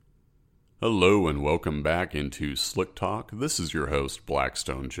Hello and welcome back into Slick Talk. This is your host,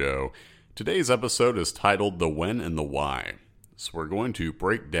 Blackstone Joe. Today's episode is titled The When and the Why. So we're going to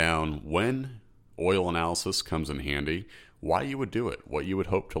break down when oil analysis comes in handy, why you would do it, what you would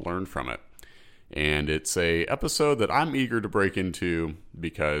hope to learn from it. And it's a episode that I'm eager to break into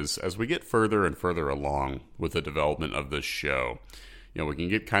because as we get further and further along with the development of this show, we can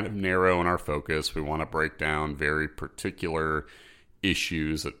get kind of narrow in our focus. We want to break down very particular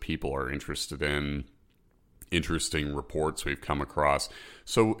issues that people are interested in, interesting reports we've come across.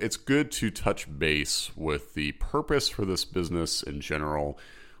 So it's good to touch base with the purpose for this business in general,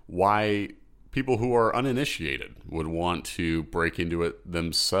 why people who are uninitiated would want to break into it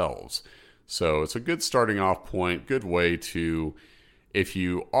themselves. So it's a good starting off point, good way to, if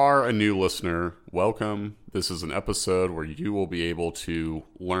you are a new listener, welcome. This is an episode where you will be able to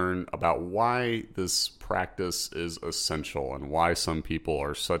learn about why this practice is essential and why some people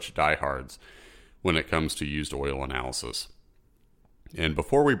are such diehards when it comes to used oil analysis. And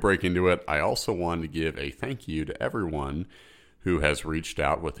before we break into it, I also wanted to give a thank you to everyone who has reached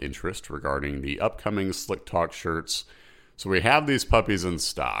out with interest regarding the upcoming Slick Talk shirts. So we have these puppies in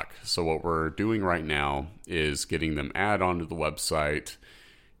stock. So what we're doing right now is getting them added onto the website,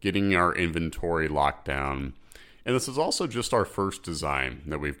 getting our inventory locked down. And this is also just our first design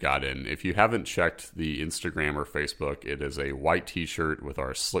that we've got in. If you haven't checked the Instagram or Facebook, it is a white t-shirt with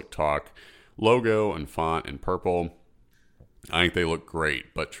our Slick Talk logo and font in purple. I think they look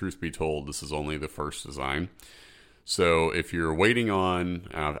great, but truth be told, this is only the first design. So if you're waiting on,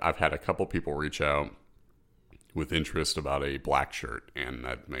 I've had a couple people reach out with interest about a black shirt, and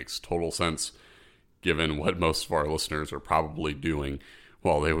that makes total sense given what most of our listeners are probably doing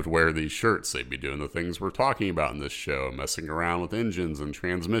while they would wear these shirts. They'd be doing the things we're talking about in this show, messing around with engines and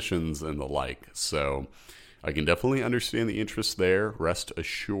transmissions and the like. So I can definitely understand the interest there. Rest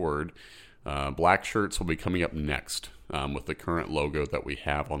assured, black shirts will be coming up next with the current logo that we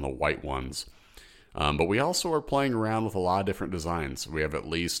have on the white ones. But we also are playing around with a lot of different designs. We have at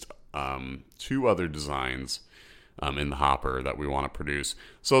least 2 other designs in the hopper that we want to produce.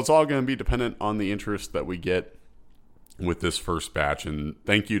 So it's all going to be dependent on the interest that we get with this first batch. And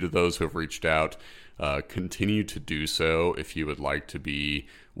thank you to those who have reached out. Continue to do so if you would like to be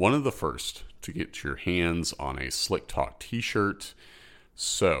one of the first to get your hands on a Slick Talk t-shirt.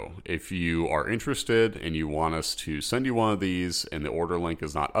 So if you are interested and you want us to send you one of these and the order link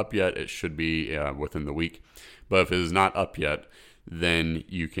is not up yet, it should be within the week. But if it is not up yet, then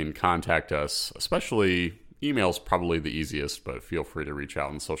you can contact us, especially email's probably the easiest, but feel free to reach out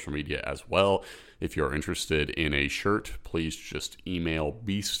on social media as well. If you're interested in a shirt, please just email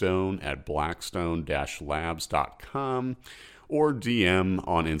bstone@blackstone-labs.com or DM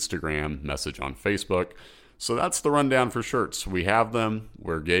on Instagram, message on Facebook. So that's the rundown for shirts. We have them.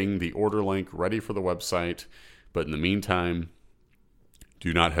 We're getting the order link ready for the website. But in the meantime,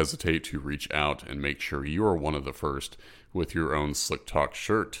 do not hesitate to reach out and make sure you are one of the first with your own Slick Talk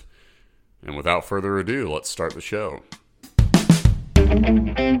shirt. And without further ado, let's start the show.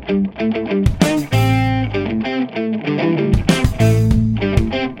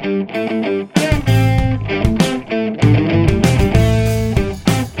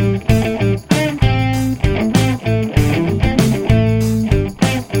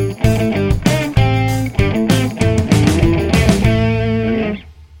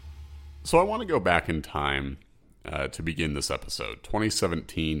 So I want to go back in time to begin this episode,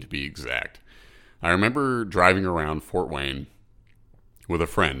 2017 to be exact. I remember driving around Fort Wayne with a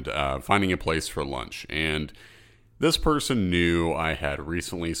friend, finding a place for lunch, and this person knew I had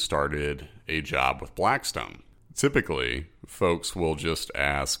recently started a job with Blackstone. Typically, folks will just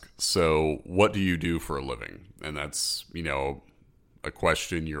ask, so what do you do for a living? And that's, a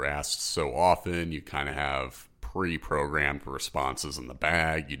question you're asked so often, you kind of have pre-programmed responses in the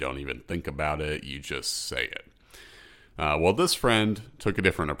bag. You don't even think about it. You just say it. Well, this friend took a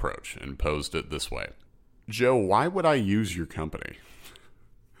different approach and posed it this way. Joe, why would I use your company?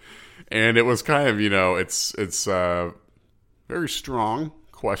 And it was kind of, it's a very strong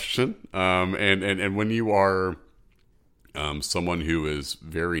question. And when you are someone who is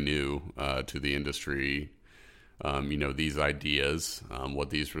very new to the industry, these ideas,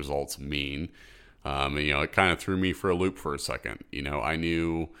 what these results mean, it kind of threw me for a loop for a second. I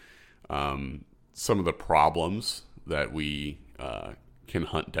knew some of the problems that we can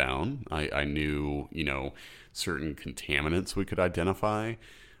hunt down. I knew, certain contaminants we could identify.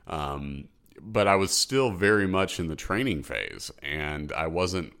 But I was still very much in the training phase, and I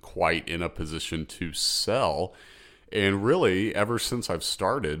wasn't quite in a position to sell. And really, ever since I've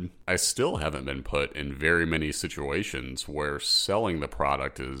started, I still haven't been put in very many situations where selling the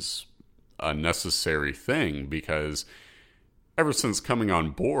product is a necessary thing, because ever since coming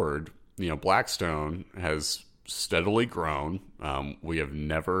on board, Blackstone has steadily grown. We have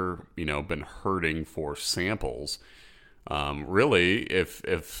never, been hurting for samples. Really,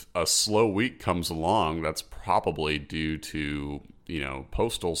 if a slow week comes along, that's probably due to,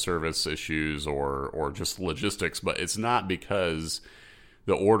 postal service issues or just logistics, but it's not because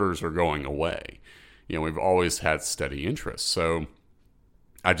the orders are going away. We've always had steady interest. So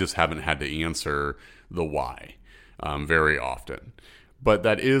I just haven't had to answer the why very often. But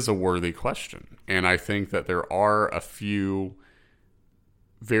that is a worthy question. And I think that there are a few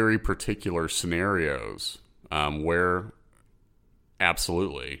very particular scenarios where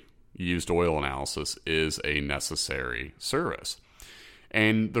absolutely used oil analysis is a necessary service.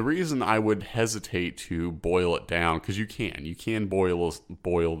 And the reason I would hesitate to boil it down, because you can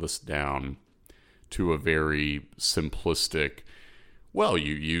boil this down to a very simplistic, well,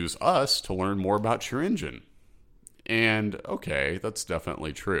 you use us to learn more about your engine. And okay, that's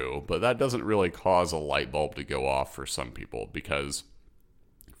definitely true, but that doesn't really cause a light bulb to go off for some people, because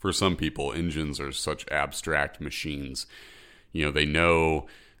for some people, engines are such abstract machines. They know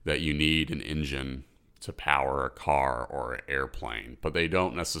that you need an engine to power a car or an airplane, but they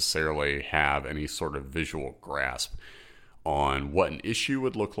don't necessarily have any sort of visual grasp on what an issue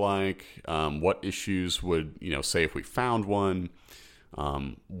would look like, what issues would, say if we found one,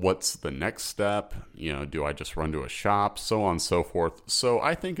 what's the next step, do I just run to a shop, so on and so forth. So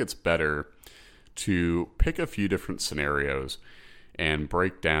I think it's better to pick a few different scenarios and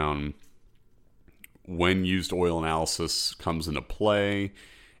break down when used oil analysis comes into play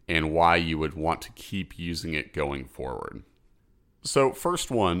and why you would want to keep using it going forward. So first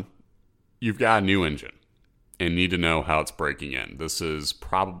one, you've got a new engine and need to know how it's breaking in. This is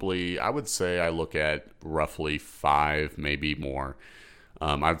probably, I would say I look at roughly 5, maybe more.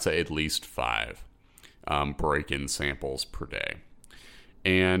 I would say at least 5 break-in samples per day.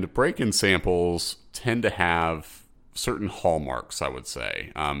 And break-in samples tend to have certain hallmarks, I would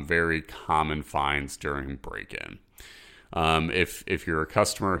say, very common finds during break-in. If you're a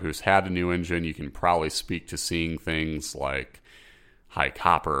customer who's had a new engine, you can probably speak to seeing things like high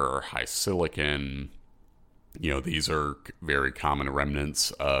copper or high silicon. These are very common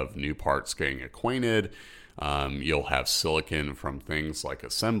remnants of new parts getting acquainted. You'll have silicon from things like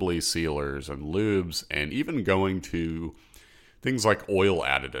assembly sealers and lubes, and even going to things like oil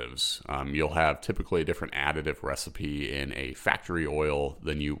additives. You'll have typically a different additive recipe in a factory oil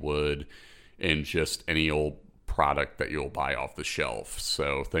than you would in just any old product that you'll buy off the shelf.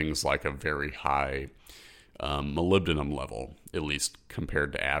 So things like a very high molybdenum level, at least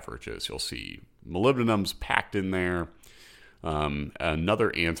compared to averages. You'll see molybdenum's packed in there.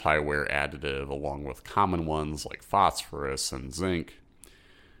 Another anti-wear additive, along with common ones like phosphorus and zinc.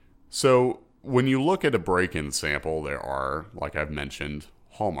 So when you look at a break-in sample, there are, like I've mentioned,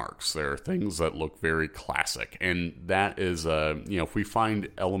 hallmarks. There are things that look very classic. And that is, if we find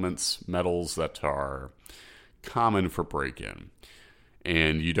elements, metals that are common for break-in,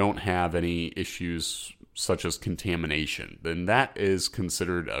 and you don't have any issues such as contamination, then that is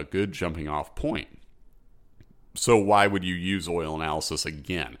considered a good jumping off point. So why would you use oil analysis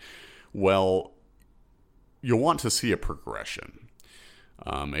again? Well, you'll want to see a progression.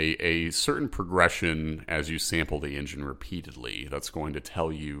 A certain progression as you sample the engine repeatedly. That's going to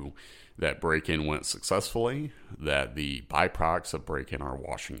tell you that break-in went successfully, that the byproducts of break-in are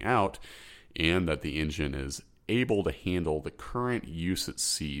washing out, and that the engine is able to handle the current use it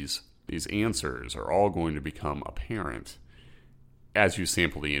sees. These answers are all going to become apparent as you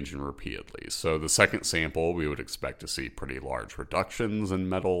sample the engine repeatedly. So the second sample, we would expect to see pretty large reductions in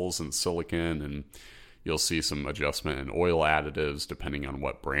metals and silicon, and you'll see some adjustment in oil additives depending on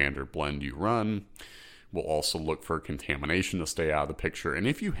what brand or blend you run. We'll also look for contamination to stay out of the picture. And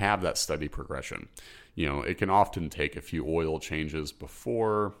if you have that steady progression, it can often take a few oil changes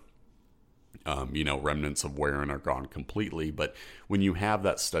before remnants of wearing are gone completely. But when you have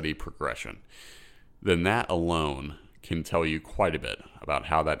that steady progression, then that alone can tell you quite a bit about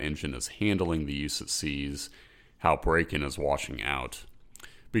how that engine is handling the use it sees, how break-in is washing out.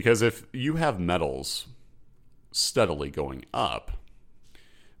 Because if you have metals steadily going up,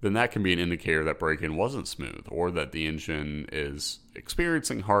 then that can be an indicator that break-in wasn't smooth, or that the engine is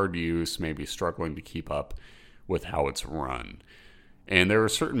experiencing hard use, maybe struggling to keep up with how it's run. And there are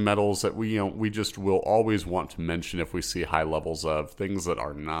certain metals that we just will always want to mention if we see high levels of things that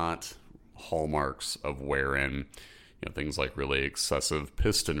are not hallmarks of wear-in. Things like really excessive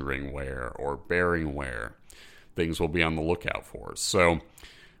piston ring wear or bearing wear. Things we'll be on the lookout for. So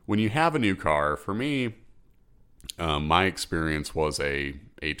when you have a new car, for me, My experience was a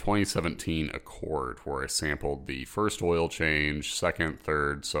 2017 Accord where I sampled the first oil change, second,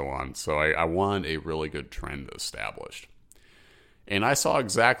 third, so on. So I wanted a really good trend established. And I saw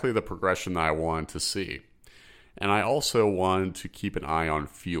exactly the progression that I wanted to see. And I also wanted to keep an eye on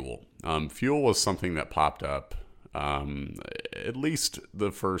fuel. Fuel was something that popped up at least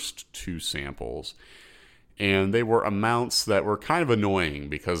the first two samples. And they were amounts that were kind of annoying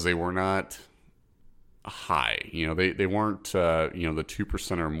because they were not high. They weren't, the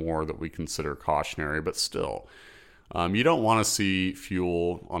 2% or more that we consider cautionary, but still. You don't want to see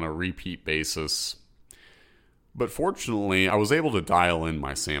fuel on a repeat basis. But fortunately, I was able to dial in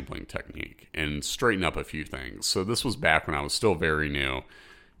my sampling technique and straighten up a few things. So this was back when I was still very new.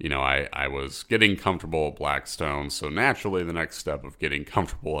 I was getting comfortable at Blackstone. So naturally, the next step of getting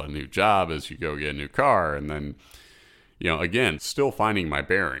comfortable at a new job is you go get a new car. And then, again, still finding my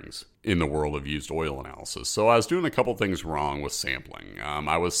bearings in the world of used oil analysis. So I was doing a couple things wrong with sampling.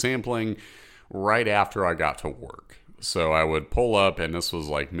 I was sampling right after I got to work. So I would pull up, and this was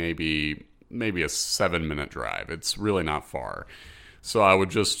like maybe a 7-minute drive. It's really not far. So I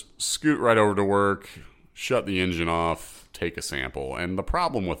would just scoot right over to work, shut the engine off, take a sample. And the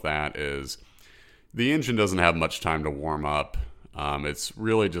problem with that is the engine doesn't have much time to warm up. It's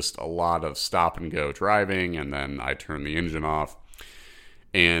really just a lot of stop and go driving, and then I turn the engine off.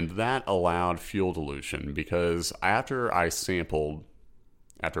 And that allowed fuel dilution because after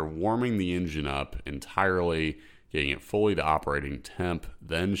warming the engine up entirely, getting it fully to operating temp,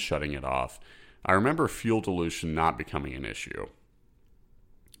 then shutting it off, I remember fuel dilution not becoming an issue.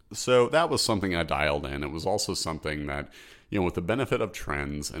 So that was something I dialed in. It was also something that, with the benefit of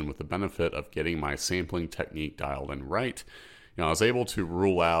trends and with the benefit of getting my sampling technique dialed in right, I was able to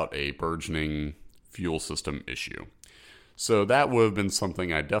rule out a burgeoning fuel system issue. So that would have been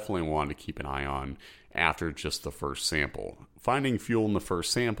something I definitely wanted to keep an eye on after just the first sample. Finding fuel in the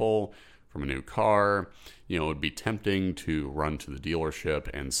first sample from a new car, it would be tempting to run to the dealership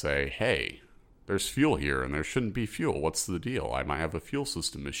and say, hey, there's fuel here and there shouldn't be fuel. What's the deal? I might have a fuel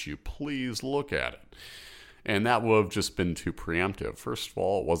system issue. Please look at it. And that would have just been too preemptive. First of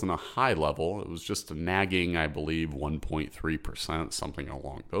all, it wasn't a high level. It was just a nagging, I believe, 1.3%, something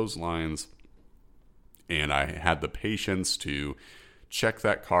along those lines. And I had the patience to check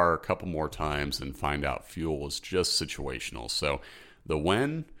that car a couple more times and find out fuel was just situational. So the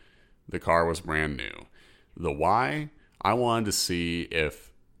when, the car was brand new. The why, I wanted to see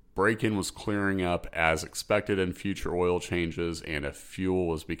if break-in was clearing up as expected in future oil changes and if fuel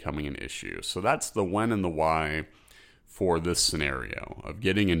was becoming an issue. So that's the when and the why for this scenario of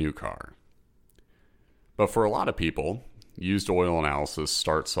getting a new car. But for a lot of people, used oil analysis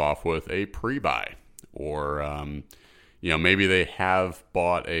starts off with a pre-buy. Or, maybe they have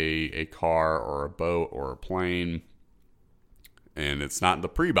bought a car or a boat or a plane, and it's not the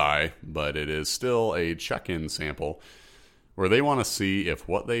pre-buy, but it is still a check-in sample where they want to see if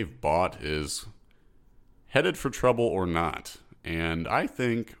what they've bought is headed for trouble or not. And I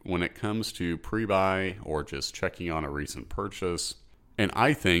think when it comes to pre-buy or just checking on a recent purchase, and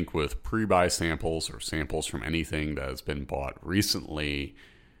I think with pre-buy samples or samples from anything that has been bought recently,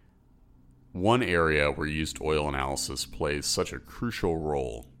 one area where used oil analysis plays such a crucial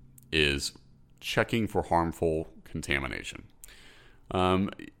role is checking for harmful contamination.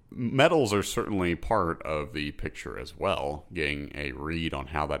 Metals are certainly part of the picture as well, getting a read on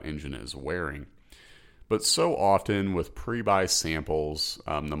how that engine is wearing. But so often with pre-buy samples,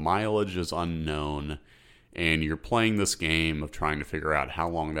 the mileage is unknown, and you're playing this game of trying to figure out how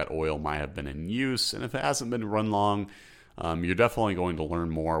long that oil might have been in use, and if it hasn't been run long, you're definitely going to learn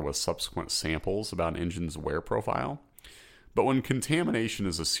more with subsequent samples about an engine's wear profile. But when contamination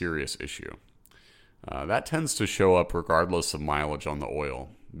is a serious issue, that tends to show up regardless of mileage on the oil.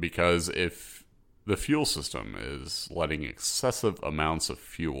 Because if the fuel system is letting excessive amounts of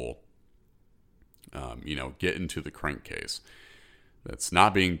fuel, get into the crankcase that's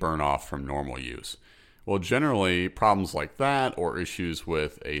not being burned off from normal use, well, generally problems like that or issues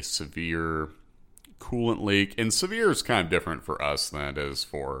with a severe coolant leak. And severe is kind of different for us than it is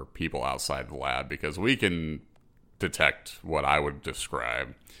for people outside the lab because we can detect what I would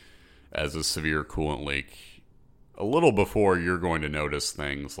describe as a severe coolant leak a little before you're going to notice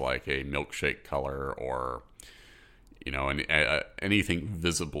things like a milkshake color or, anything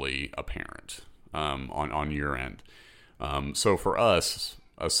visibly apparent on your end. So for us,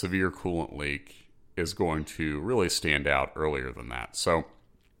 a severe coolant leak is going to really stand out earlier than that. So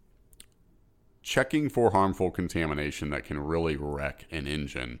checking for harmful contamination that can really wreck an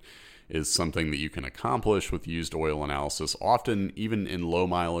engine is something that you can accomplish with used oil analysis, often even in low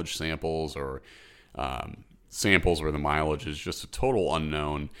mileage samples or samples where the mileage is just a total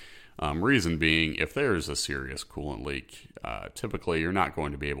unknown. Reason being, if there's a serious coolant leak, typically you're not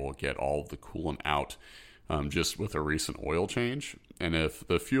going to be able to get all of the coolant out just with a recent oil change. And if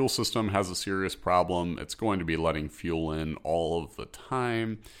the fuel system has a serious problem, it's going to be letting fuel in all of the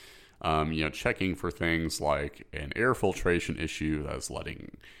time. Checking for things like an air filtration issue that's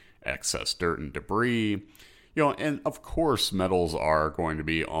letting excess dirt and debris. And of course, metals are going to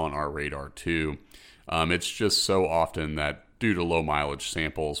be on our radar too. It's just so often that due to low mileage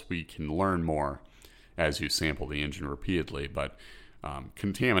samples, we can learn more as you sample the engine repeatedly. But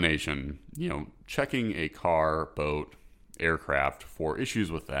contamination, checking a car, boat, aircraft for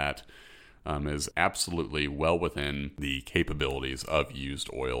issues with that is absolutely well within the capabilities of used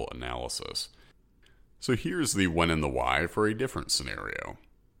oil analysis. So here's the when and the why for a different scenario.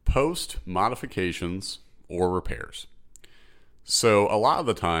 Post modifications or repairs. So a lot of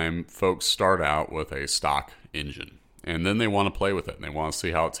the time, folks start out with a stock engine, and then they want to play with it, and they want to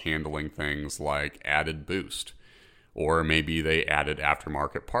see how it's handling things like added boost, or maybe they added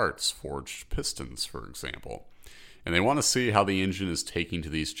aftermarket parts, forged pistons, for example. And they want to see how the engine is taking to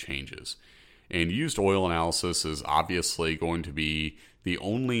these changes. And used oil analysis is obviously going to be the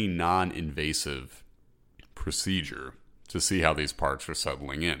only non-invasive procedure to see how these parts are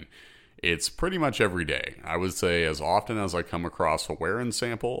settling in. It's pretty much every day. I would say as often as I come across a wear-in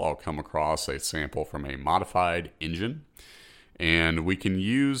sample, I'll come across a sample from a modified engine. And we can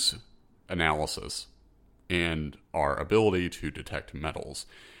use analysis and our ability to detect metals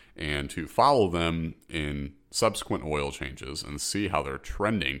and to follow them in subsequent oil changes and see how they're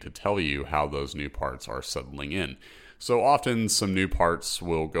trending to tell you how those new parts are settling in. So often some new parts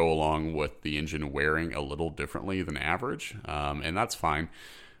will go along with the engine wearing a little differently than average, and that's fine.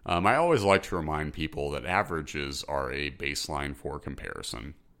 I always like to remind people that averages are a baseline for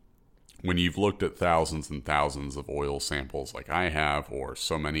comparison. When you've looked at thousands and thousands of oil samples like I have, or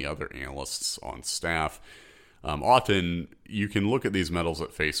so many other analysts on staff, often you can look at these metals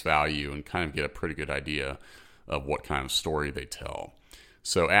at face value and kind of get a pretty good idea of what kind of story they tell.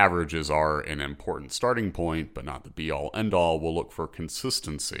 So averages are an important starting point, but not the be-all, end-all. We'll look for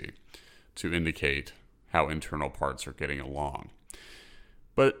consistency to indicate how internal parts are getting along.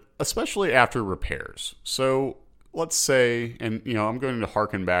 But especially after repairs. So let's say, and I'm going to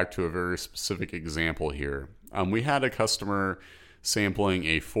harken back to a very specific example here. We had a customer sampling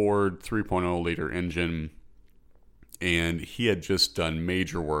a Ford 3.0 liter engine, and he had just done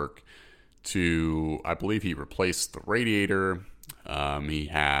major work to, I believe he replaced the radiator. He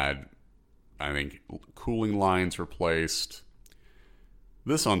had, I think, cooling lines replaced.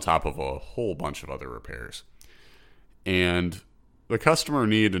 This on top of a whole bunch of other repairs. And the customer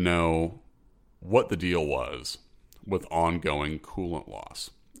needed to know what the deal was with ongoing coolant loss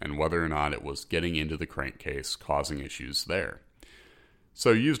and whether or not it was getting into the crankcase, causing issues there.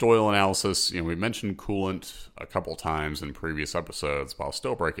 So used oil analysis, we mentioned coolant a couple times in previous episodes, but I'll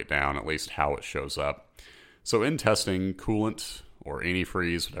still break it down, at least how it shows up. So in testing, coolant or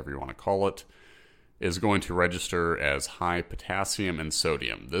antifreeze, whatever you want to call it, is going to register as high potassium and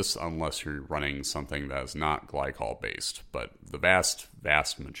sodium. This unless you're running something that is not glycol-based, but the vast,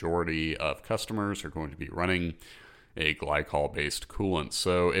 vast majority of customers are going to be running a glycol-based coolant.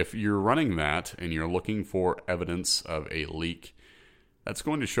 So if you're running that and you're looking for evidence of a leak, that's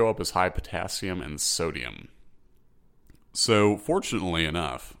going to show up as high potassium and sodium. So fortunately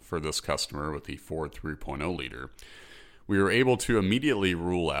enough for this customer with the Ford 3.0 liter, we were able to immediately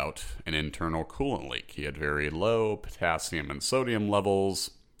rule out an internal coolant leak. He had very low potassium and sodium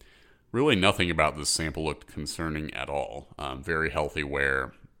levels. Really nothing about this sample looked concerning at all. Very healthy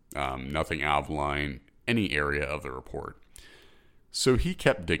wear, nothing out of line, any area of the report. So he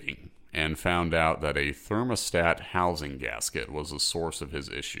kept digging and found out that a thermostat housing gasket was the source of his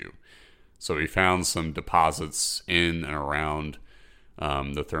issue. So he found some deposits in and around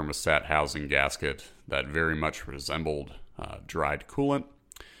the thermostat housing gasket that very much resembled dried coolant.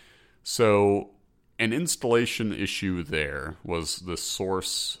 So an installation issue there was the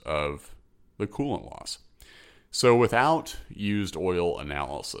source of the coolant loss. So without used oil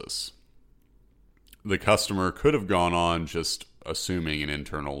analysis, the customer could have gone on just assuming an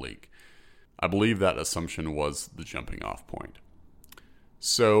internal leak. I believe that assumption was the jumping off point.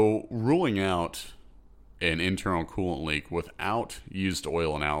 So ruling out an internal coolant leak without used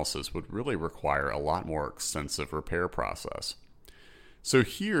oil analysis would really require a lot more extensive repair process. So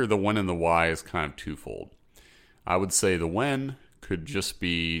here, the when and the why is kind of twofold. I would say the when could just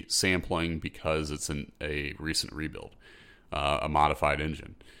be sampling because it's a recent rebuild, a modified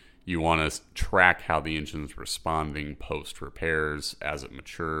engine. You want to track how the engine's responding post-repairs as it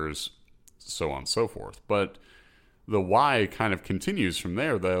matures. so on and so forth. But the why kind of continues from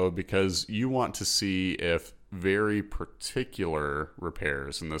there, though, because you want to see if very particular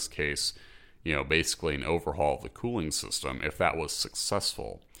repairs, in this case, basically an overhaul of the cooling system, if that was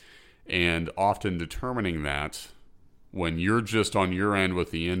successful. And often determining that when you're just on your end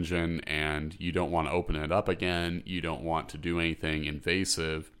with the engine and you don't want to open it up again, you don't want to do anything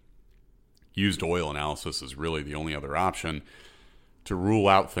invasive, used oil analysis is really the only other option to rule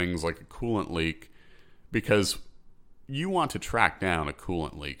out things like a coolant leak, because you want to track down a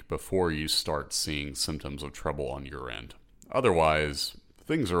coolant leak before you start seeing symptoms of trouble on your end. Otherwise,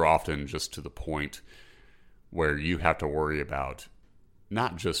 things are often just to the point where you have to worry about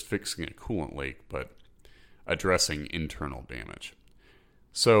not just fixing a coolant leak, but addressing internal damage.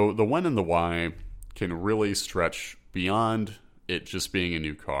 So the when and the why can really stretch beyond it just being a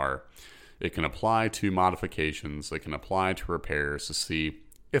new car. It can apply to modifications. It can apply to repairs to see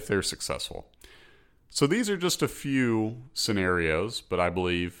if they're successful. So these are just a few scenarios, but I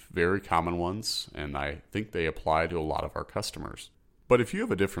believe very common ones, and I think they apply to a lot of our customers. But if you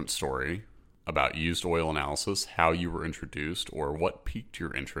have a different story about used oil analysis, how you were introduced, or what piqued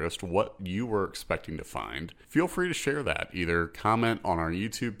your interest, what you were expecting to find, feel free to share that. Either comment on our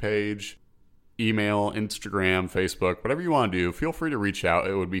YouTube page, email, Instagram, Facebook, whatever you want to do, feel free to reach out.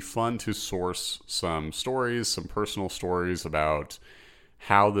 It would be fun to source some stories, some personal stories about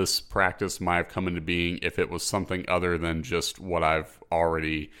how this practice might have come into being, if it was something other than just what I've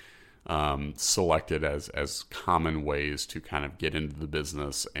already selected as common ways to kind of get into the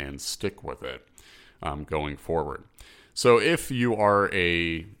business and stick with it going forward. So if you are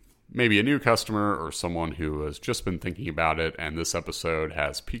maybe a new customer or someone who has just been thinking about it, and this episode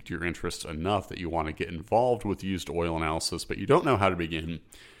has piqued your interest enough that you want to get involved with used oil analysis, but you don't know how to begin,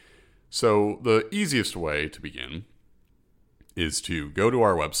 so the easiest way to begin is to go to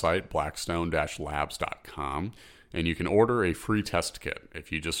our website, blackstone-labs.com, and you can order a free test kit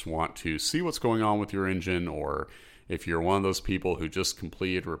if you just want to see what's going on with your engine, or if you're one of those people who just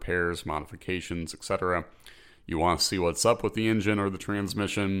completed repairs, modifications, etc. You want to see what's up with the engine or the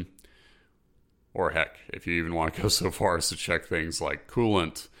transmission, or heck, if you even want to go so far as to check things like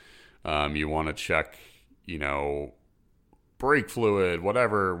coolant, you want to check, brake fluid,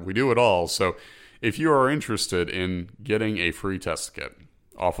 whatever, we do it all. So if you are interested in getting a free test kit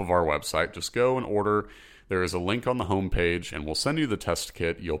off of our website, just go and order. There is a link on the homepage, and we'll send you the test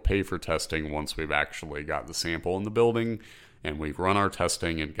kit. You'll pay for testing once we've actually got the sample in the building and we've run our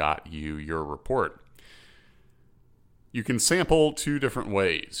testing and got you your report. You can sample two different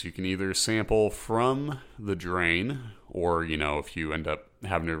ways. You can either sample from the drain, or, if you end up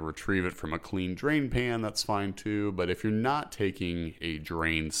having to retrieve it from a clean drain pan, that's fine too. But if you're not taking a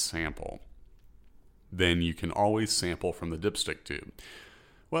drain sample, then you can always sample from the dipstick tube.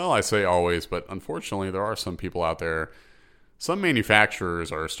 Well, I say always, but unfortunately there are some people out there, some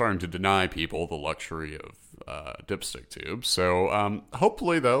manufacturers are starting to deny people the luxury of dipstick tubes. So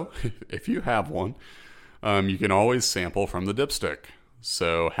hopefully, though, if you have one, you can always sample from the dipstick.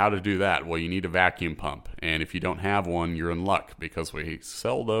 So how to do that? Well, you need a vacuum pump. And if you don't have one, you're in luck, because we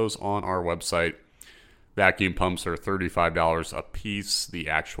sell those on our website. Vacuum pumps are $35 a piece. The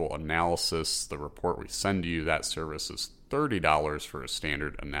actual analysis, the report we send you, that service is $30 for a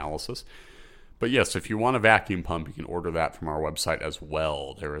standard analysis. But yes, if you want a vacuum pump, you can order that from our website as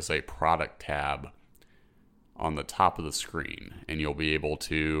well. There is a product tab on the top of the screen, and you'll be able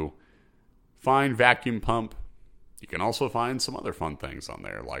to find vacuum pump. You can also find some other fun things on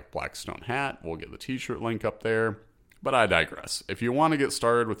there, like Blackstone hat. We'll get the t-shirt link up there. But I digress. If you want to get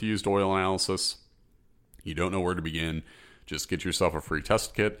started with used oil analysis, you don't know where to begin, just get yourself a free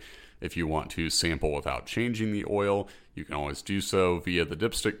test kit. If you want to sample without changing the oil, you can always do so via the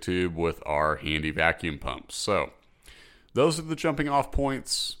dipstick tube with our handy vacuum pump. So those are the jumping off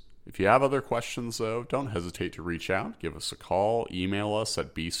points. If you have other questions, though, don't hesitate to reach out. Give us a call. Email us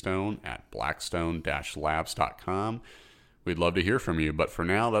at bstone@blackstone-labs.com. We'd love to hear from you. But for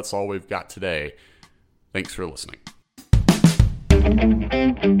now, that's all we've got today. Thanks for listening.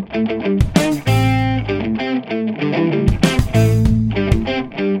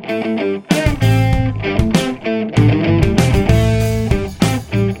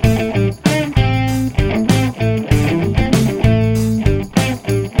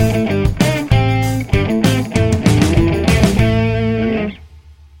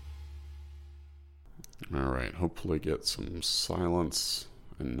 Hopefully get some silence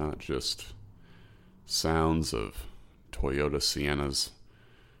and not just sounds of Toyota Siennas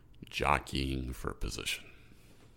jockeying for position.